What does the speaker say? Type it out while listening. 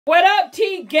What up,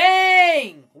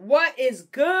 T-Gang? What is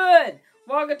good?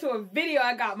 Welcome to a video.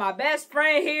 I got my best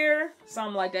friend here,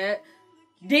 something like that,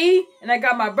 D, and I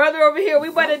got my brother over here. We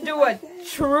about to do a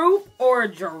truth or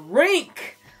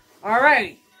drink.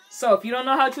 Alright, so if you don't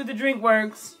know how truth or drink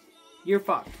works, you're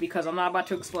fucked, because I'm not about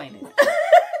to explain it.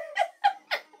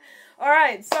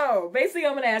 Alright, so basically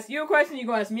I'm going to ask you a question, you're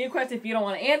going to ask me a question. If you don't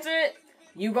want to answer it,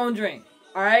 you going to drink.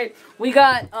 Alright, we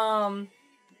got,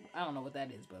 I don't know what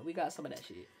that is, but we got some of that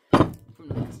shit from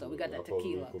the other stuff. We got that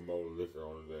tequila.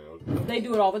 They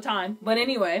do it all the time. But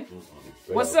anyway,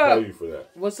 what's up?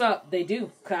 What's up? They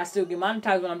do. Cause I still get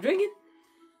monetized when I'm drinking.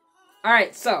 All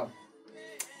right. So,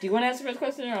 do you want to answer the first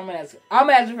question, or I'm gonna answer? I'm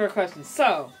gonna answer the first question.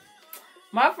 So,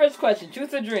 my first question: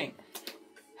 truth or drink?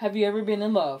 Have you ever been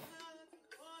in love?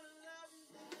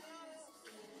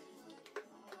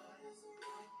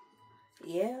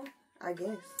 Yeah, I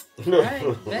guess. All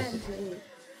right, bet.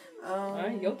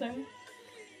 Alright, your turn.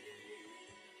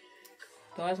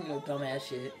 Don't ask me no dumbass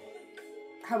shit.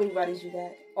 How many bodies you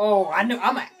got? Oh, I know.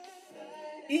 I'm at.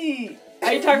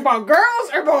 Are you talking about girls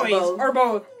or boys? Both. Or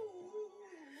both?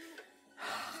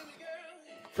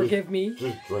 Forgive me.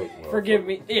 Just drink. Forgive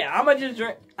me. Yeah, I'm gonna just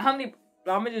drink. How many?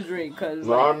 I'm gonna just drink, cause.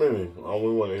 No, how many? I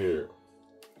only want to hear.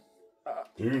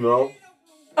 Do you know?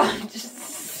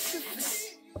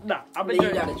 No, I'm gonna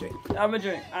drink. Gotta drink. I'm gonna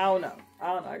drink. I don't know.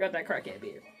 I got that crackhead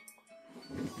beer.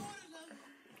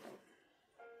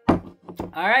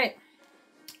 All right.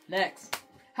 Next,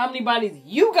 how many bodies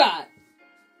you got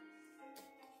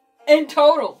in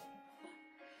total?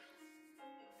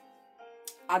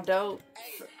 I don't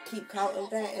keep count of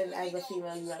that, and as a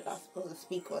female, you're not supposed to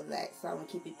speak on that, so I'm gonna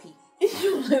keep it P.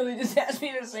 You literally just asked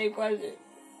me the same question.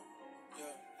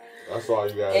 That's all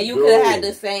you got. And you could have had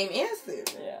the same answer.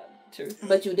 Yeah, true.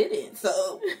 But you didn't,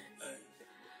 so.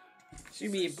 She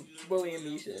be bullying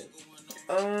me, shit.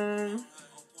 Let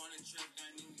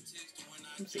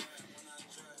me see.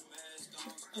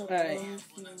 Alright.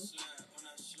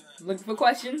 Looking for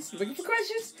questions. Looking for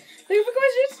questions. Looking for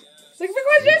questions. Looking for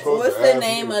questions. What's the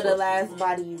name of the last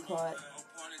body you caught?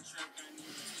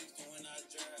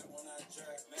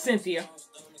 Cynthia.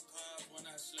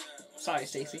 Sorry,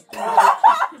 Stacy. It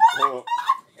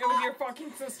was your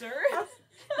fucking sister.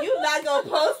 You're not gonna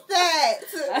post that.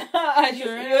 I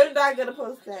sure am. You're not gonna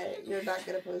post that. You're not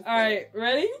gonna post that. Alright,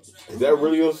 ready? Is that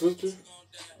really your sister?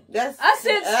 I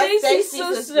said Stacy's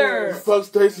sister. You fuck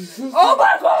Stacy's sister? Oh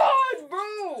my god,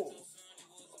 bro!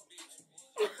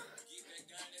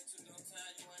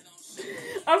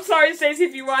 I'm sorry, Stacey,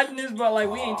 if you're watching this, but like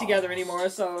we ain't together anymore,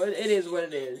 so it is what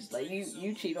it is. Like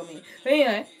you cheat on me. But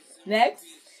anyway, next,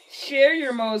 share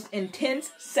your most intense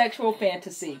sexual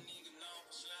fantasy.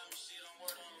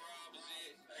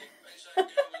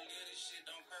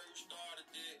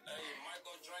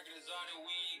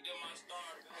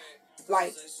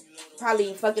 Like,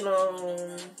 probably fucking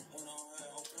on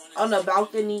a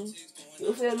balcony.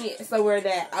 You feel me? Somewhere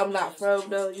that I'm not from,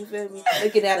 though. You feel me?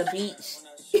 Looking at a beach.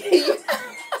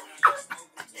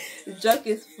 Drunk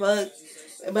as fuck.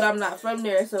 But I'm not from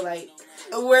there, so like,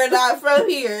 we're not from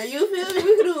here. You feel me?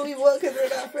 We can do what we want because we're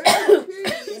not from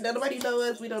here. Nobody know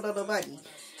us. We don't know nobody.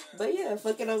 But yeah,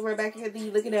 fucking over back at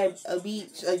the looking at a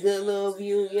beach, a good little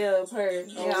view. Yeah, her.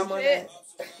 Yeah, I'm on that.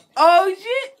 Oh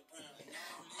shit!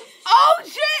 Oh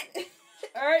shit!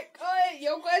 Alright, go ahead.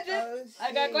 Your question? Oh,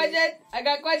 I got question. I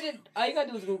got question. All you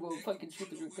gotta do is Google fucking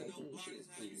truth or drink question and shit.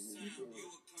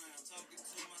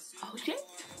 Oh shit!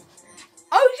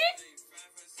 Oh shit!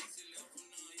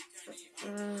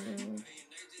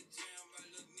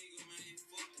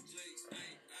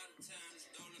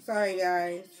 Sorry,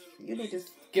 guys. You need to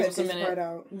give cut us a this minute. part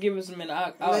out. Give us a minute.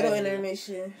 I'll Little edit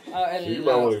intermission. I'll edit You it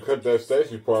might out. want to cut that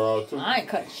Stacy part out too. I ain't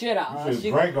cut shit out. You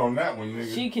should drink on that one,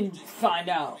 nigga. She can find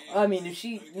out. I mean, if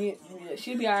she'd be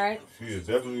alright. She is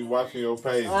definitely watching your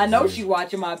page. I know she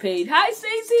watching my page. Hi,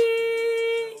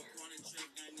 Stacey.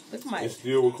 Look at my. It's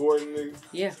still recording, nigga.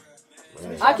 Yeah.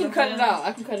 Man. I can cut it out.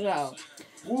 I can cut it out.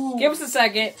 Ooh. Give us a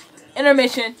second.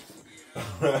 Intermission.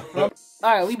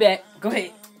 Alright, we back. Go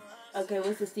ahead. Okay,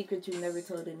 what's the secret you never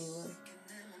told anyone?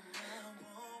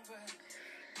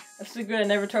 A secret I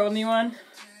never told anyone?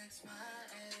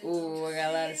 Ooh, I got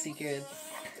a lot of secrets.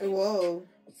 Whoa.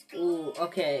 Ooh,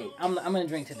 okay. I'm gonna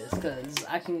drink to this, because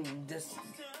I can just...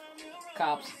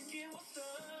 Cops.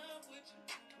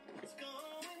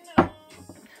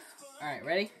 Alright,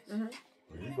 ready? Mm-hmm.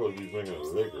 You supposed to be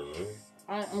drinking liquor,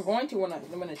 man. I'm going to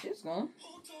when the shit's gone.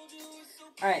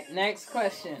 Alright, next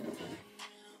question.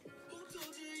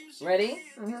 Ready?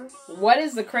 Mm-hmm. What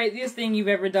is the craziest thing you've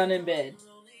ever done in bed?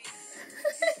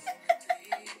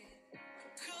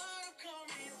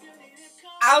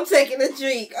 I'm taking a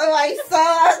drink. Oh, I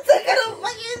saw I'm taking a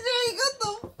fucking drink. What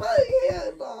the fuck?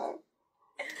 Hell no.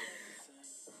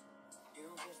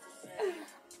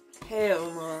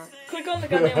 Hell no. Click on the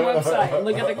goddamn website and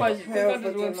look at the question. Click on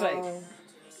this fucking website. no.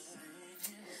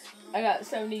 I got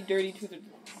 70 dirty to the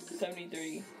 70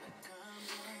 dirty.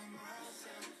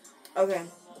 Okay.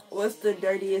 What's the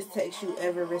dirtiest text you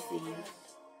ever received?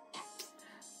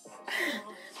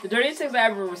 The dirtiest text I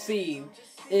ever received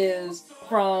is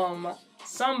from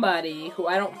somebody who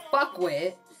I don't fuck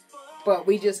with, but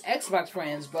we just Xbox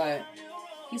friends, but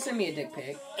he sent me a dick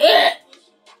pic.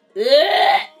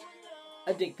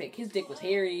 A dick pic. His dick was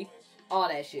hairy. All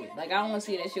that shit. Like, I don't want to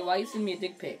see that shit. Why you send me a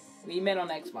dick pic? We met on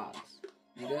Xbox.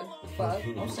 Nigga. Fuck.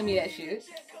 Don't send me that shit.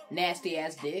 Nasty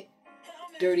ass dick.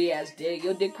 Dirty ass dick.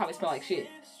 Your dick probably smell like shit.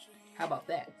 How about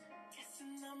that?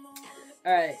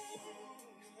 Alright.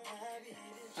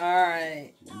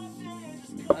 Alright.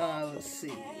 Let's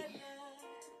see.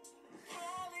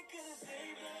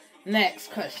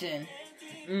 Next question.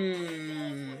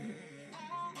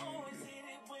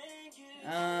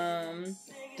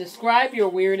 Describe your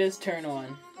weirdest turn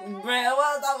on. Bruh, what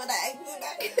was I gonna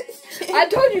ask you? I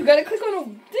told you gotta click on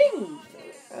the thing.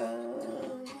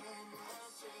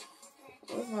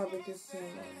 What's my biggest turn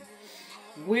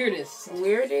on? Weirdest.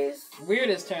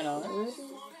 Weirdest turn on. Weirdest?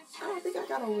 I don't think I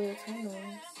got a weird turn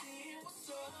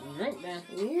on. Drink, man.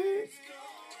 Weird?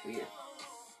 Weird.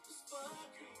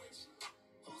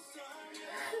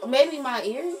 Maybe my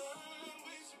ear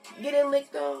getting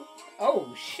licked on.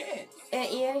 Oh, shit. An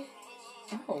ear.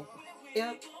 Oh.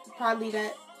 Yep. Probably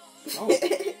that. Oh.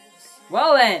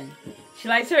 Well then. She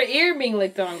likes her ear being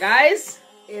licked on, guys.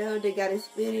 Yeah, they got it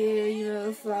spit in, you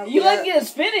know, so I'm You like getting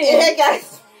spit in? Yeah,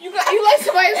 guys. You like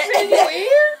somebody spit in your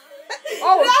ear?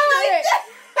 Oh,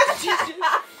 shit.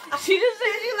 She just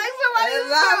said you like somebody It's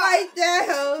not like that,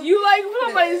 ho. You like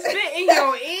somebody spit in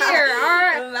your ear,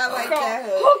 alright? It's not like that,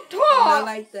 ho. Hook talk. Not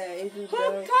like that. It's just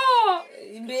Hook talk.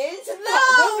 Bitch, no.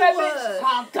 What's that bitch?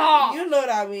 Talk talk. You know what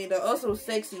I mean, though. Also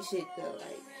sexy shit, though.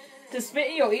 Like, To spit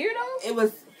in your ear, though? it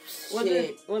was Was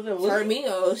shit. it Turn me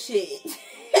on, shit.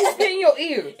 spit in your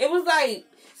ear? It was like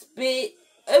spit.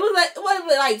 It was like, what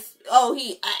was it like? Oh,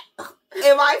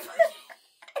 am I?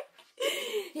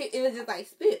 It was just like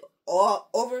spit all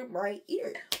over my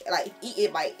ear, like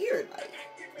eating my ear,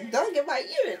 like dunk in my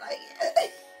ear, like.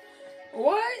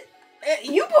 What?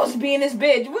 You supposed to be in this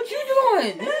bitch. What you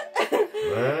doing?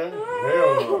 Man,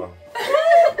 hell no.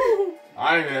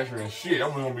 I ain't answering shit.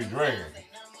 I'm gonna be drinking.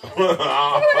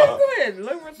 Go ahead.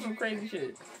 Look for some crazy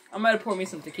shit. I'm gonna pour me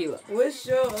some tequila. What's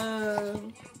your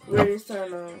weirdest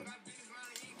turn on?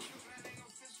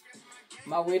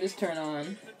 My weirdest turn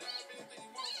on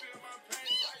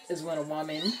is when a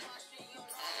woman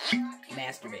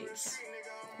masturbates.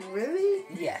 Really?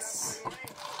 Yes.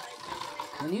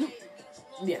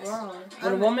 Yes. Wow.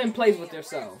 When a woman plays with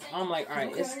herself, I'm like, all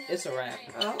right, Okay. it's a wrap.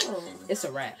 Oh. It's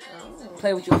a wrap. Oh.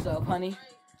 Play with yourself, honey.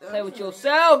 Play with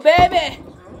yourself, baby.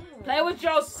 Play with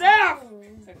yourself.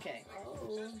 Okay.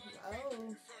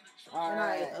 All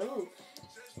right.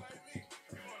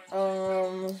 All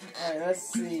right.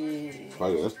 Let's see.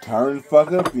 Let's turn the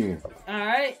fuck up then. All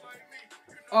right.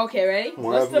 Okay, ready?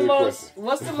 Well,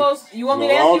 What's the most? You want me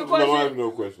to ask you a question? No, I have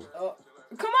no question.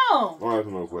 Come on. I have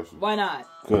no question. Why not?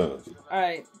 Cause All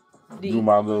right. you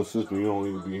my little sister, you don't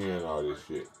need to be hearing all this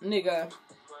shit. Nigga.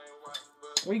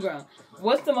 Reground.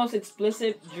 What's the most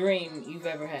explicit dream you've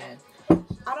ever had?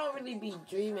 I don't really be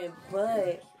dreaming,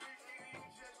 but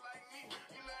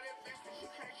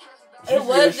it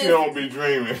was She don't be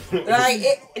dreaming.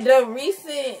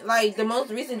 like the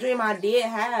most recent dream I did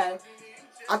have.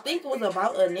 I think it was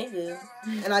about a nigga,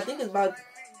 and I think it's about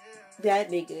that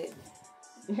nigga,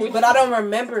 but I don't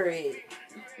remember it.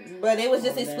 But it was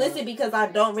just explicit because I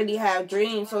don't really have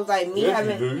dreams, so it's like me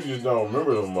having. You do. You just don't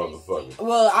remember them motherfuckers.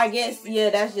 Well, I guess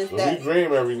that's just that. We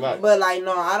dream every night. But like,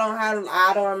 no, I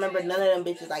don't remember none of them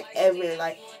bitches like ever.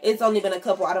 Like, it's only been a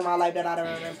couple out of my life that I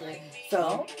don't remember.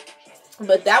 So,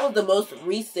 but that was the most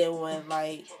recent one,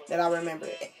 like that I remember.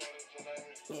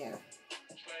 Yeah.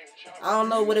 I don't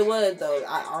know what it was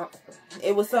though.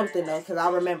 It was something though, cause I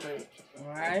remember it. All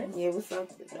right. Yeah, it was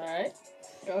something. All right.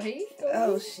 Go ahead.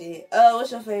 Oh shit.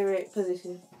 What's your favorite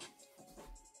position?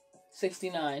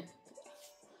 69.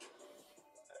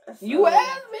 So, You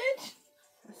ass, bitch.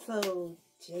 So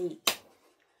Jake.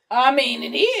 I mean,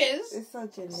 it is. It's so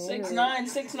generic. 6'9",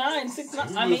 6'9", 6'9".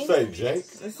 Did I you mean, just say Jake?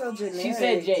 It's so generic. she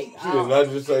said Jake. She did not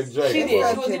just say Jake. She did.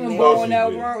 That's She wasn't even generic. born No, when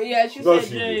that she word. Yeah, she No, said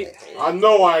she Jake. did. I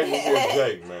know I ain't just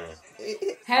Jake, man.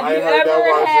 Have I you ain't heard that ever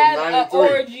word had since an 93.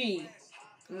 orgy?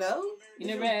 No. You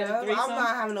never had a threesome? I'm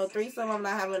not having no threesome. I'm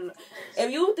not having.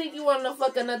 If you think you want to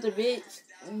fuck another bitch,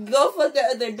 Go fuck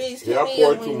that other bitch. Yeah, I Hit me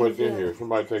poured up too when much you in feel. here.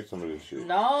 Somebody take some of this shit.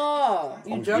 No.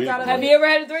 You I'm drunk out of geeking. Have you ever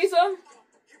had a threesome?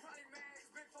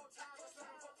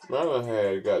 Man, I done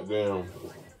had goddamn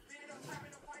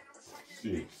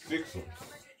shit, 6 of them.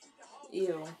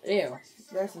 Ew. Ew.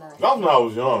 That's not. That was when I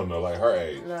was young though, like her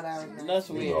age. No, that was nasty. That's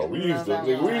You weird. know, we used to No,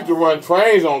 nigga, no, we used to run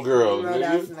trains on girls, No,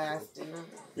 that's nigga. nasty.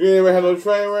 You ain't ever had no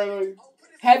train run on you?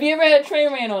 Have you ever had a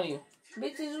train ran on you?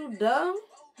 Bitch, is you dumb?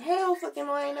 Hell fucking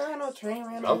no, I ain't never had no train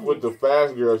ran That's on what me. the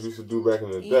fast girls used to do back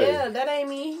in the day. Yeah, that ain't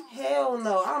me. Hell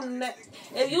no. I'm not.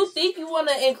 If you think you want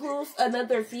to include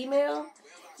another female,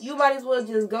 you might as well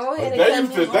just go ahead and They cut used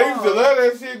me to love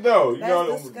that shit though. You That's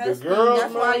know, the disgusting. girls,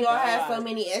 That's why man. y'all had so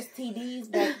many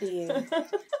STDs back then.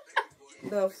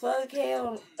 The fuck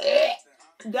hell.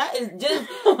 That is just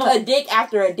a dick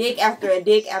after a dick after a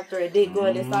dick after a dick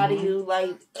going inside of you.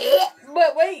 Like,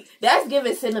 But wait. that's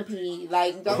giving centipede.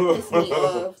 Like, don't piss me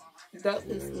off. Don't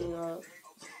piss me off.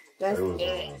 That's It was,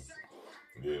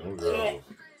 yeah, them girls.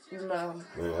 no.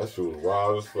 Man, that shit was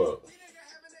wild as fuck.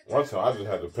 One time I just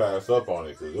had to pass up on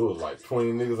it because it was like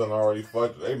 20 niggas done already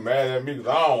fucked her. They mad at me because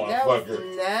I don't want to That fuck was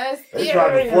her. nasty. They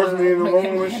tried to force me in the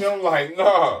room and shit. I'm like,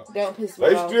 nah. Don't piss me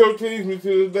They off. still tease me to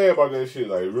this day about that shit.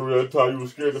 Like, remember that time you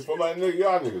was scared to fuck? Like, nigga,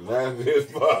 y'all niggas nasty as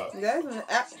fuck.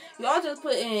 Y'all just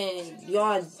put in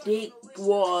y'all dick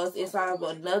walls inside of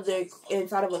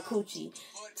a coochie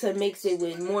to mix it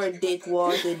with more dick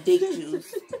walls and dick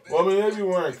juice. Well, I mean, they be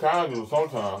wearing condoms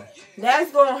sometimes.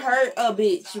 That's gonna hurt a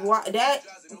bitch. Why that?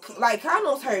 Like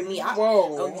condoms hurt me.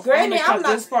 Whoa. Granted, I'm gonna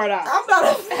cut this part out. I'm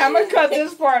not. I'm gonna cut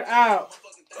this part out.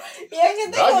 Yeah,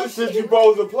 cause That's the shit you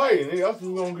supposed to play, nigga. That's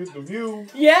who's gonna get the view.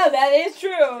 Yeah, that is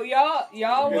true. Y'all You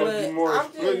gotta would. be more I'm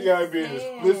explicit. You just gotta be as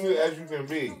saying. explicit as you can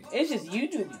be. It's just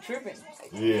YouTube be tripping.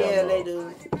 Yeah, I they know.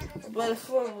 do. But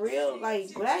for real, like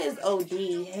that is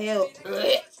OD. Hell.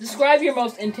 Describe your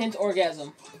most intense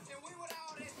orgasm.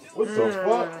 What the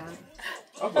fuck?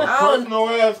 That's a I don't- personal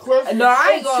ass question. No, I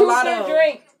ain't It's gonna lie truth or though.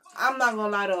 drink. I'm not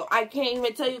gonna lie though. I can't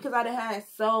even tell you because I done had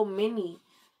so many.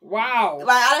 Wow.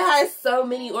 Like I done had so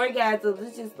many orgasms.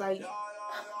 It's just like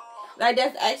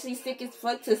that's actually sick as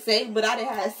fuck to say, but I done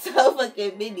had so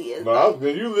fucking many. It's No,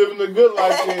 then you living the good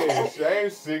life then. She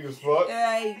ain't sick as fuck.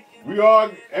 like,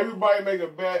 Everybody make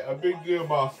a big deal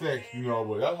about sex, you know,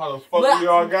 but that's how the fuck But we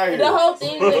all got here. the whole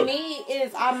thing with me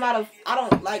is I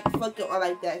don't like fucking or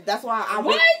like that. That's why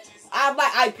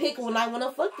I pick when I want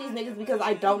to fuck these niggas because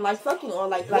I don't like fucking or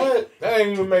like. What? That ain't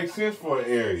even make sense for an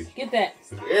Aries. Get that.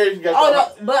 Aries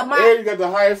got Aries got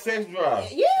the highest sex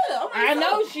drive. Yeah, I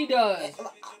know she does.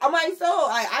 I'm like, so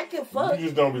I can fuck. You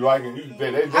just don't be liking you. They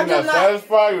I'm not just not-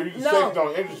 satisfied, or you just No. sex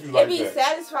don't interest you like It be that.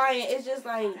 satisfying. It's just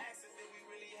like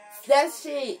that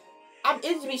shit. It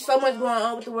just be so much going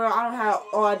on with the world. I don't have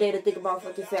all day to think about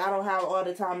fucking sex. I don't have all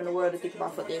the time in the world to think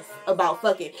about fucking.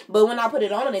 But when I put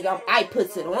it on a nigga, I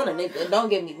put it on a nigga. Don't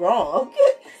get me wrong.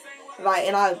 Like,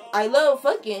 and I love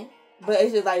fucking, but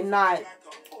it's just like not.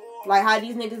 Like how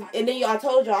these niggas, and then I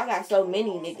told y'all I got so many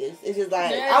niggas. It's just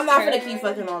like That's I'm not crazy. gonna keep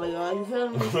fucking all of y'all. You feel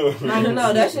me? I don't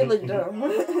know. That shit look dumb.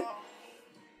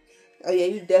 Oh yeah,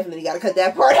 you definitely gotta cut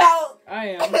that part out. I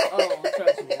am. Oh,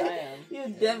 trust me, I am. You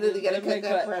definitely gotta cut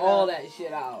that part all out. that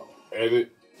shit out.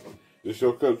 Edit. This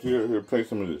your cup here. Here, play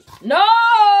some of this. No.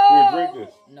 Here, drink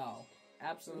this. No,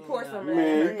 absolutely Pour not. some of that.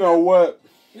 Man, you know what?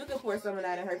 You can pour some of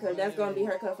that in her cup. That's gonna be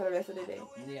her cup for the rest of the day.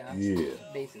 Yeah. Yeah.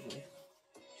 Basically.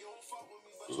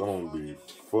 I'm gonna be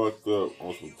fucked up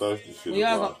on some thirsty shit. We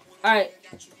all right.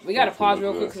 We gotta pause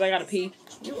real quick because I gotta pee.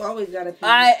 You always gotta pee.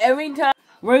 Alright, every time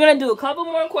we're gonna do a couple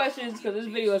more questions because this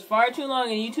video is far too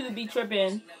long and YouTube be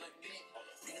tripping.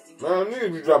 Man,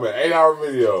 niggas be dropping 8-hour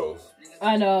videos.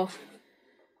 I know.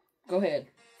 Go ahead.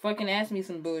 Fucking ask me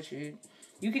some bullshit.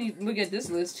 You can look at this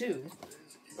list too.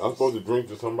 I'm supposed to drink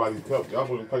to somebody's cup. Y'all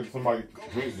supposed to take somebody's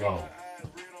drink gone.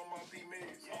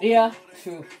 Yeah,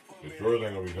 true. But yours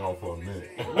ain't gonna be gone for a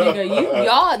minute. Nigga,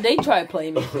 y'all, they try to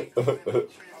play me. They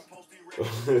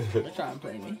try and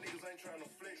play me.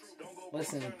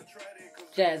 Listen,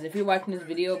 Jazz, if you're watching this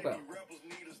video, bro,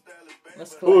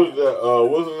 let's Who is collab. that?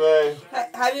 What's his name?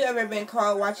 Have you ever been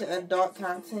caught watching adult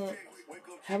content?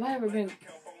 Have I ever been?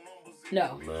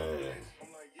 No, Man,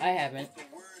 I haven't.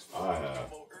 I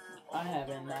have. I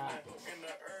haven't.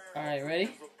 Alright, ready?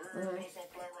 Mm-hmm.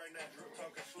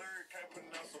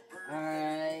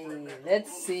 Alright,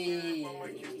 let's see.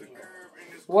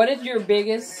 What is your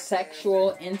biggest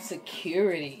sexual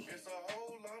insecurity?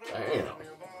 Damn.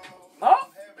 Oh,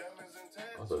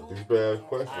 That's a deep ass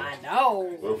question. I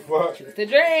know. The fuck? Choose the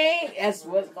drink. That's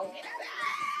what's going on.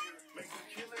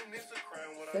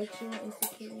 Sexual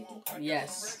insecurity.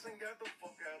 Yes.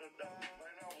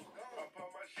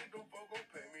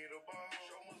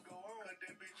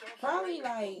 Probably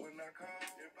like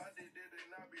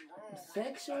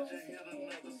sexual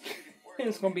insecurity.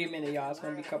 It's gonna be a minute, y'all. It's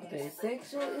gonna be a couple days.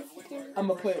 Sexual insecurity. I'm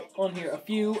gonna put on here a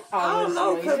few I hours don't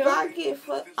know, cause later. I get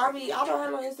fucked. I mean, I don't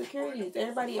have no insecurities.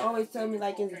 Everybody always tell me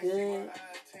like it's good.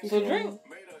 You So feel drink. me?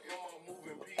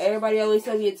 Everybody always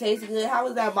tell me it tastes good. How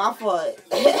is that my fault?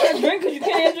 Drink because you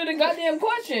can't answer the goddamn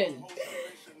question.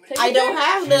 Take I a don't drink.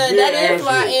 have She none. did That is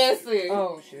my answer. answer.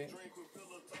 Oh shit.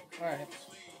 All right.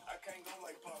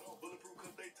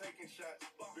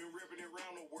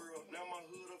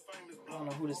 I don't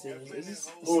know who this is. Is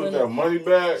this Who is that?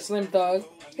 Moneybag? Slim Thug?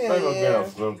 Ain't no damn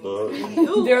Slim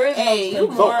Thug. There is Hey, no you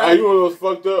Slim So, Thug. hey, you know what's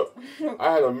fucked up?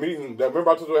 I had a meeting. Remember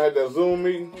I told you I had that Zoom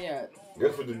meeting? Yeah.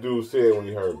 Guess what the dude said when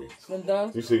he heard me? Slim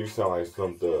Thug? He said you sound like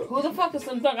Slim Thug. Who the fuck is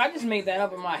Slim Thug? I just made that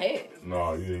up in my head.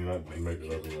 No, you did not just make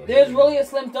it up in your There's head. really a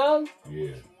Slim Thug?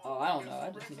 Yeah. Oh, I don't know. I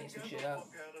just made some shit up.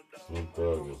 Slim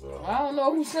Thug is I don't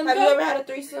know who Slim Have you Thug ever had a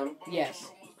threesome?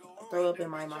 Yes. Throw up in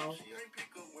my mouth.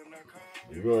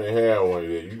 You gonna have one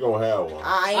yet. You gonna have one.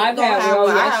 I I've ain't gonna had have one.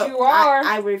 one. Yes, you are.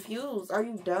 I refuse. Are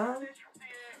you dumb?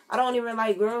 I don't even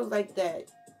like girls like that.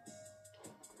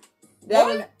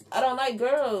 I don't like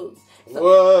girls. So,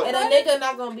 What? and a nigga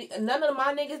not gonna be. None of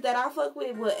my niggas that I fuck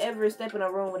with will ever step in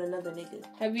a room with another nigga.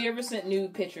 Have you ever sent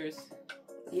nude pictures?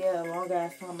 Yeah, long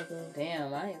ass time ago.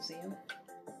 Damn, I ain't seen them.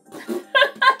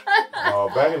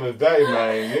 Oh, back in the day,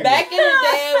 man. Niggas, Back in the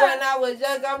day when I was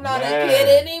young, I'm not Man. a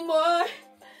kid anymore.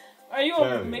 Are you Tell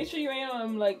on? you. Make sure you ain't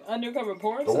on like undercover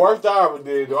porn. the worst I ever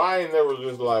did, though, I ain't never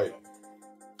just like.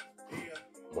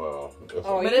 Well, that's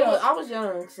Oh, But you know, I was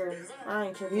young, so I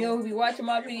ain't tripping. you know who be watching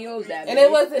my videos? That And bitch.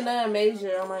 it wasn't nothing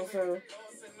major. I'm like, so.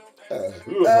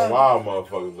 we was some wild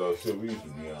motherfuckers, though. Shit, we used to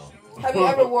be on. Have you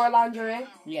ever wore lingerie?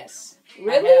 Yes.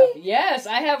 Really? I have. Yes,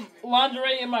 I have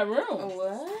lingerie in my room.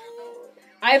 What?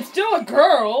 I am still a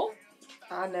girl.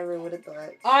 I never would have thought.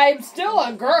 I'm still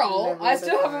a girl. Never I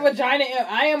still have a would've vagina.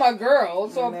 I am a girl.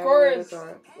 So of Never course, would've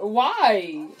thought.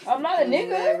 why? I'm not a nigga.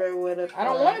 Never would have. I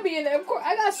don't want to be in. Of course,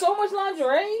 I got so much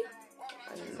lingerie.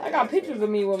 I got pictures of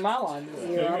me with my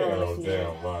lingerie. Yeah, I You don't ain't no wanna see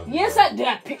damn line. Yes, I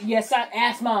did. Yes, I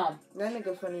asked mom. That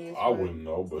nigga funny as I wouldn't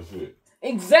know, but shit.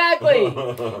 Exactly.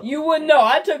 You wouldn't know.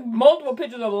 I took multiple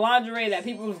pictures of lingerie that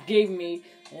people gave me,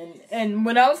 and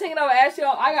when I was hanging out with Ashley,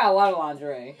 I got a lot of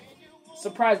lingerie.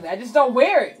 Surprisingly, I just don't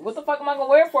wear it. What the fuck am I gonna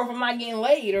wear it for if I'm not getting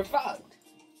laid or fucked?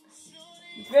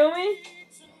 You feel me?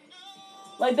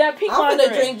 Like that pink I'm lingerie.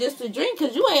 gonna drink just to drink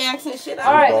because you ain't asking shit.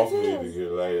 All right. Both need to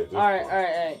get laid at this All right, point. all right,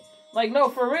 all right. Like no,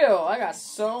 for real. I got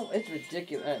so it's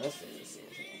ridiculous. All right, let's see.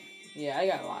 Yeah, I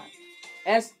got a lot.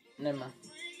 Never mind.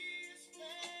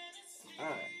 All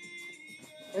right.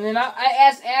 And then I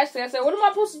asked Ashley. I said, "What am I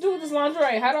supposed to do with this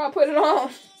lingerie? How do I put it on?"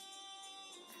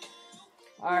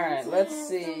 All right, let's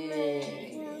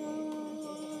see.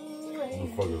 Who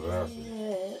the fuck is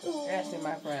Ashley? Ashley,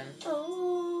 my friend.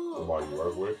 Somebody you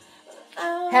work with?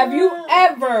 Have you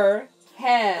ever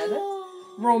had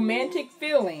romantic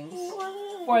feelings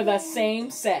for the same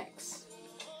sex?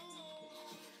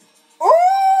 Ooh!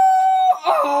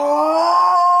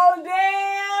 Oh,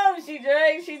 damn! She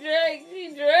drank.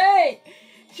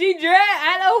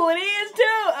 I know who it is, too.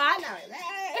 I know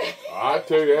it. I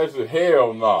tell you, that's a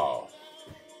hell no.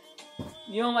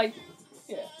 You don't like...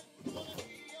 Yeah.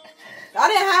 I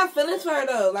didn't have feelings for her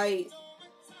though. Like,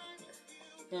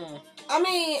 I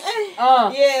mean,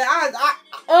 yeah,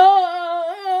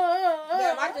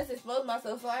 damn, I just exposed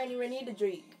myself, so I ain't even need to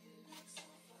drink.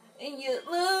 And you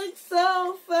look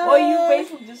so fun. Well, you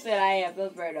basically just said I have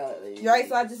those bird dogs. You're right,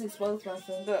 so I just exposed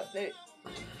myself.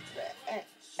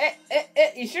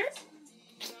 You sure?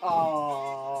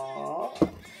 Aww.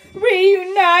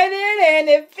 Reunited and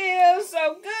it feels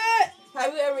so good.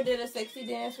 Have you ever did a sexy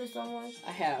dance for someone?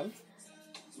 I have.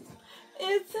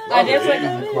 It's I dance like a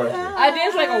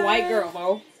dance like a white girl,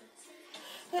 though.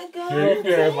 Yeah, you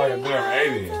dance like a damn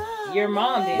alien. Your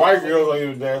mom did. White girls don't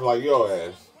even dance like your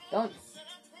ass. Don't.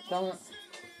 She don't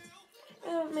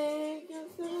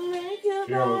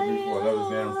be for another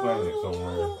damn planet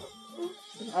somewhere.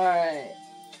 Alright.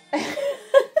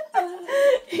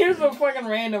 Here's a fucking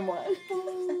random one.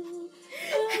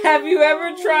 Have you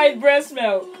ever tried breast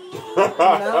milk?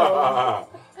 No.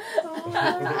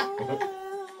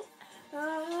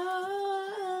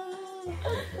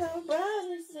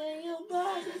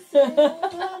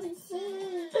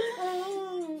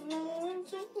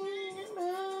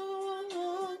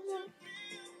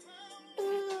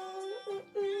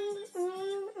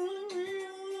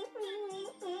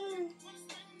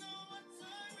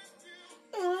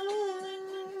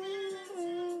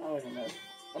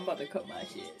 I'm about to cut my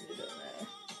shit.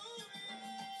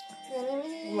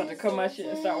 I'm about to cut my shit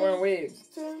and start wearing wigs.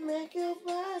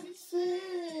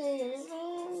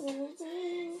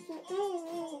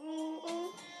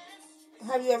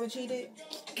 Have you ever cheated?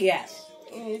 Yes.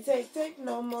 And take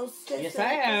no more steps. Yes,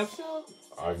 I have.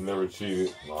 I've never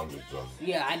cheated. No, I'm just joking.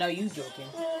 Yeah, I know you joking.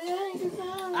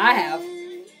 I have.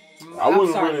 I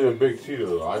wasn't really a big cheater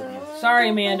though. Sorry,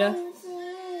 Amanda.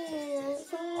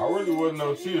 I really wasn't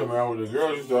no cheater, man. With the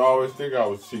girls used to always think I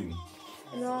was cheating.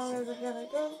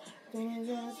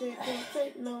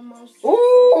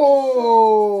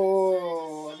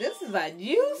 Ooh, this is a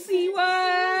juicy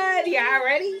one. Y'all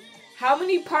ready? How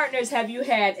many partners have you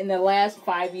had in the last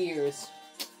 5 years?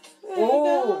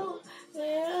 Ooh.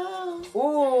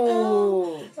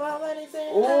 Ooh.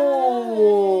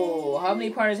 Ooh. How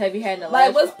many partners have you had in the last?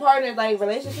 Like, what's partners? Like,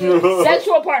 relationships?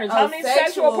 Sexual partners. How Oh, many sexual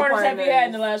sexual partners have you partners. had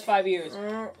in the last 5 years?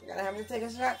 Gotta have to take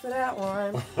a shot to that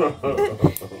one.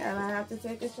 Gotta have to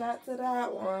take a shot to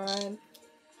that one.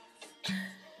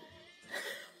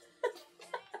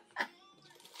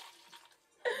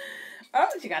 Oh,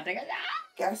 she gotta take a shot.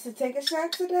 Got to take a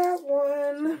shot to that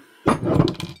one.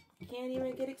 Can't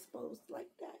even get exposed like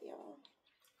that, y'all.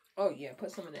 Oh yeah, put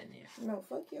some of that in there. No,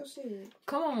 fuck your shit.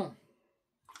 Come on,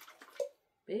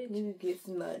 bitch. You get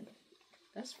snugged.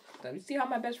 That's fucked up. You see how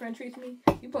my best friend treats me?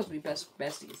 You supposed to be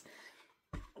besties.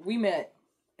 We met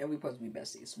and we supposed to be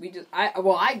besties.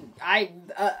 I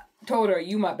told her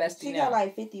you my bestie She now. got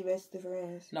like 50 best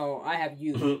friends. No, I have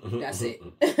you. That's it.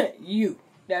 You.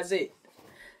 That's it.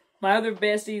 My other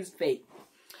bestie is fake.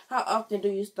 How often do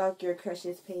you stalk your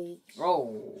crush's page?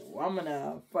 Oh, I'm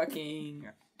gonna fucking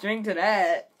drink to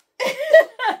that.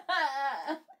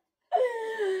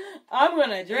 I'm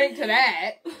gonna drink to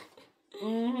that.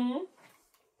 Mm-hmm.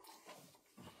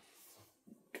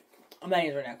 I'm not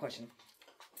answering that question.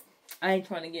 I ain't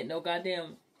trying to get no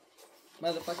goddamn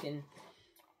motherfucking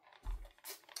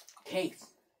case.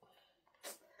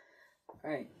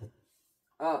 Alright.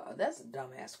 That's a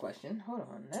dumbass question. Hold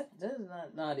on. That is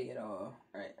not naughty at all.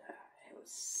 Alright.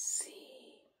 Let's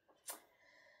see.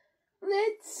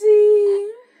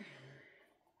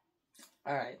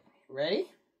 Alright. Ready?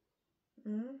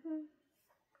 Mm-hmm.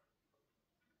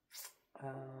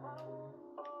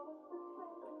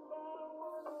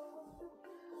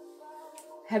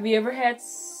 Have you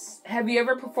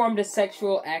ever performed a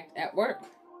sexual act at work?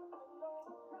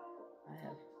 I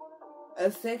have.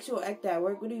 A sexual act at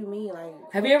work? What do you mean? Like,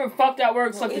 Have you ever fucked at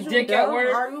work, sucked a is you dick at dumb?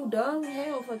 work? Are you dumb?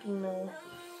 Hell fucking no.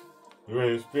 You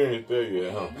ain't experienced that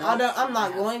yet, huh? I'm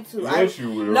not going to. Yes, you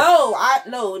will. No,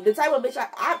 the type of bitch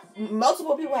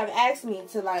multiple people have asked me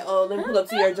to like, oh, let me pull up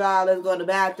to your job, let's go to the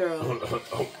bathroom.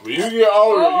 When you get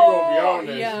older, you gonna be on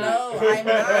that yeah. shit. No, I'm not.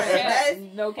 That's,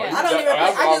 No cap. I don't even. I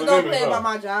That's just off don't limits, play huh? about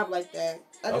my job like that.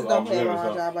 I just don't play about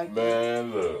my job like that.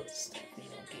 Man, look.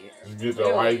 You get the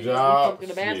Yo, right you job. fucked in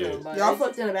the bathroom, bud. Y'all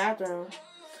fucked in the bathroom.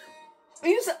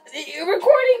 You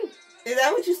recording? Is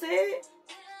that what you said?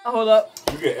 Hold up.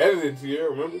 You can edit it to you,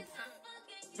 remember?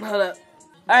 Hold up.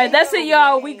 Alright, that's it,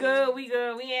 y'all. We good. We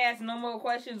ain't asking no more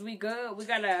questions. We good. We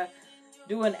gotta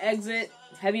do an exit.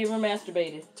 Have you ever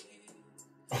masturbated?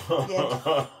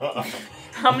 Yeah.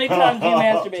 How many times do you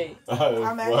masturbate?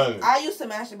 I used to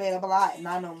masturbate a lot,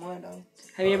 not no more though.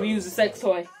 Have you ever used a sex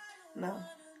toy? No.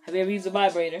 Have you ever used a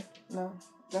vibrator? No.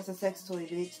 That's a sex toy,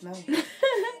 bitch. No.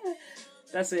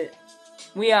 That's it.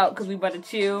 We out because we about to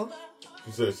chill.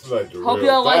 She said she like the Hope real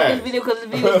y'all like thing. this video because the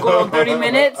video's going on 30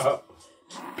 minutes.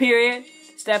 Period.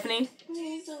 Stephanie?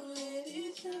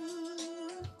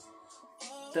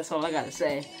 That's all I gotta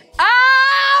say.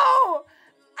 Ow!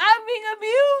 I'm being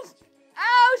abused!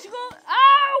 Ow! She going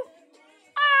ow!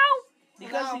 Ow!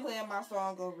 Because I'm playing my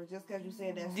song over just because you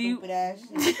said that Do you- stupid ass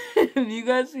shit. Do you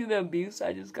guys see the abuse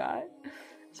I just got?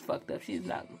 It's fucked up. She's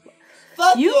not gonna fuck.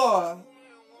 Fuck You- y'all.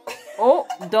 Oh,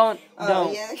 don't.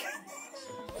 Oh, yeah.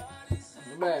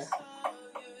 Bruh.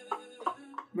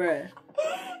 Bruh.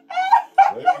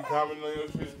 They be commenting on your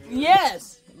shit.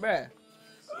 Yes! Bruh.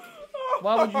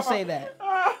 Why would you say that?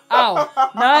 Ow.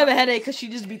 Now I have a headache because she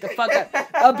just beat the fuck up.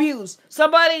 Abuse.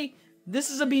 Somebody,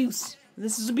 this is abuse.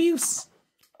 This is abuse.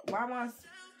 Why am I...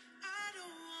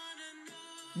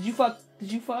 Did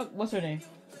you fuck? What's her name?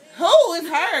 Who is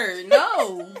her?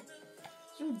 No.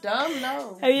 You dumb?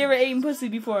 No. Have you ever eaten pussy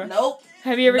before? Nope.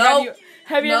 Have you ever Nope. gotten your...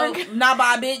 Have you No, ever... not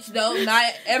by a bitch, no. Not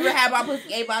ever had my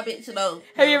pussy ate by a bitch, no.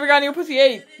 Have you ever gotten your pussy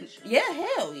ate? Yeah,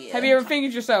 hell yeah. Have you ever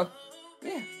fingered yourself?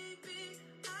 Yeah.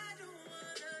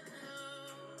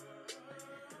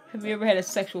 Have you ever had a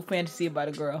sexual fantasy about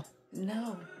a girl?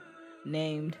 No.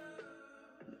 Named...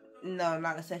 No,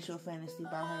 not a sexual fantasy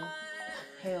about her.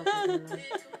 Hell no.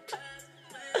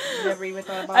 Never even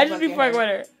thought about I just be fucking with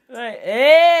her. Like,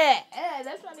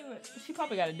 that's not even... She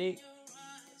probably got a dick.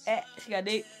 She got a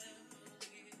dick.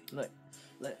 Look.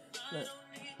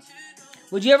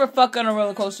 Would you ever fuck on a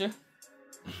roller coaster?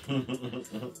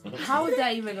 How is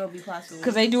that even gonna be possible?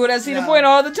 Because they do it at Cedar No. Point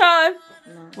all the time.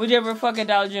 No. Would you ever fuck at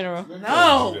Dollar General?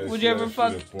 No. Would you ever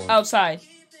fuck outside?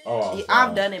 Oh, Yeah, outside.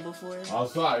 I've done it before.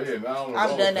 Outside, yeah. Now on the I've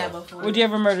road, done that though. before. Would you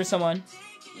ever murder someone?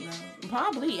 No.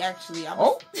 Probably, actually.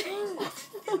 Oh.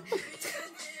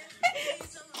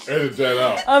 Edit that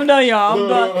out. I'm done, y'all. I'm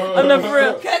done. I'm done for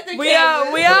real. Cut the We camera.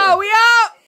 out. We out. We out.